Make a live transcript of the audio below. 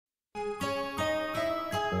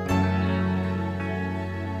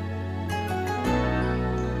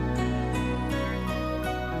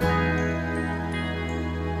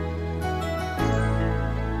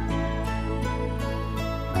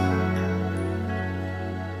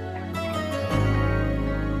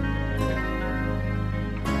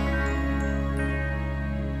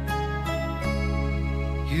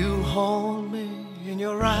hold me in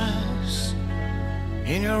your eyes,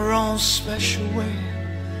 in your own special way.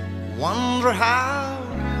 Wonder how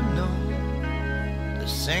you know the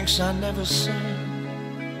things I never said.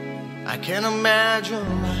 I can't imagine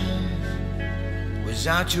life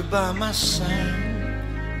without you by my side.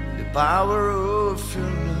 The power of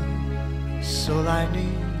your love is all I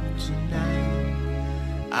need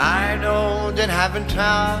tonight. I know that having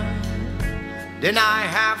time, then I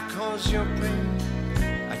have caused your pain.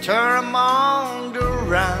 I turn among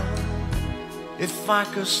around. If I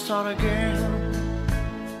could start again,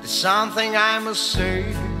 there's something I must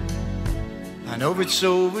say. I know it's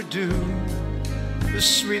overdue. The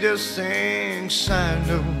sweetest things I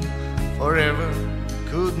know forever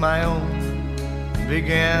could my own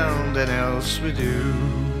begin than else with you.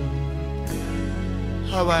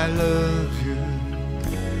 How I love you,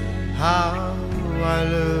 how I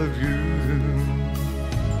love you.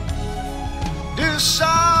 The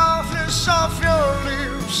softness of your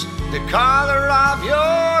lips, the color of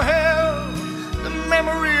your hair, the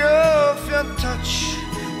memory of your touch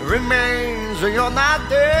remains when you're not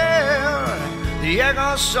there. The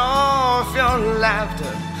echoes of your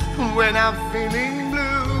laughter when I'm feeling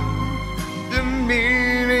blue. The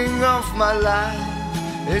meaning of my life,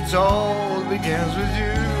 it all begins with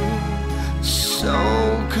you. So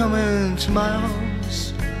come into my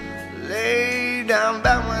arms, lay down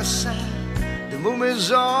by my side. The moon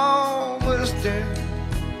is always there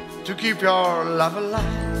to keep your love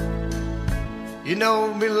alive. You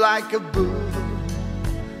know me like a book,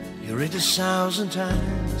 you read 1,000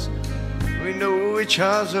 times. We know each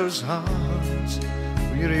other's hearts,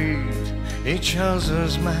 we read each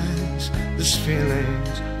other's minds. This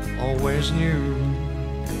feeling's always new.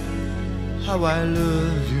 How I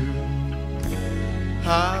love you,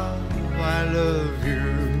 how I love you.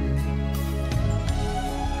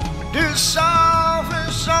 The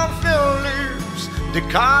softness of your lips, the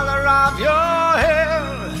color of your hair,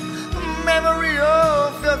 the memory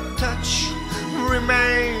of your touch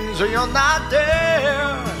remains when you're not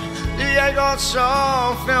there. The echoes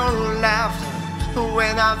of your laughter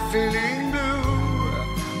when I'm feeling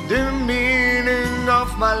blue. The meaning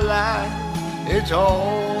of my life, it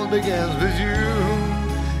all begins with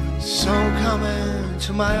you. So come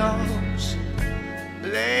into my arms,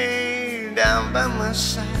 lay down by my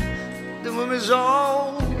side. The moon is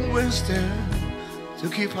always there to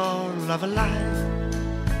keep our love alive.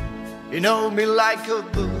 You know me like a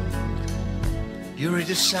book, you read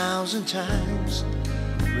 1,000 times.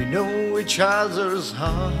 We know each other's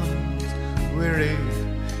hearts, we read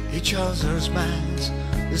each other's minds.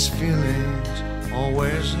 This feeling's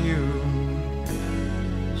always new.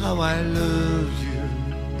 How I love you,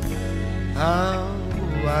 how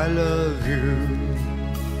I love you.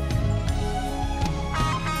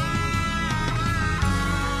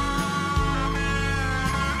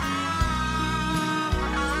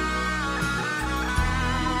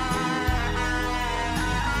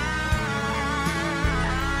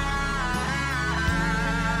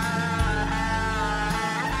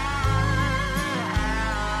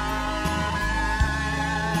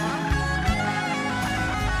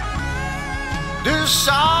 The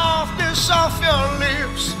softness of your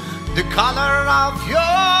lips, the color of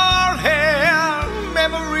your hair,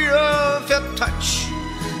 memory of your touch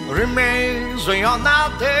remains when you're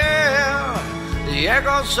not there. The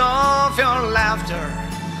echoes of your laughter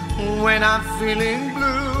when I'm feeling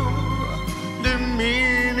blue. The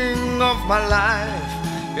meaning of my life,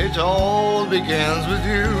 it all begins with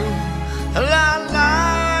you. La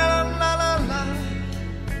la.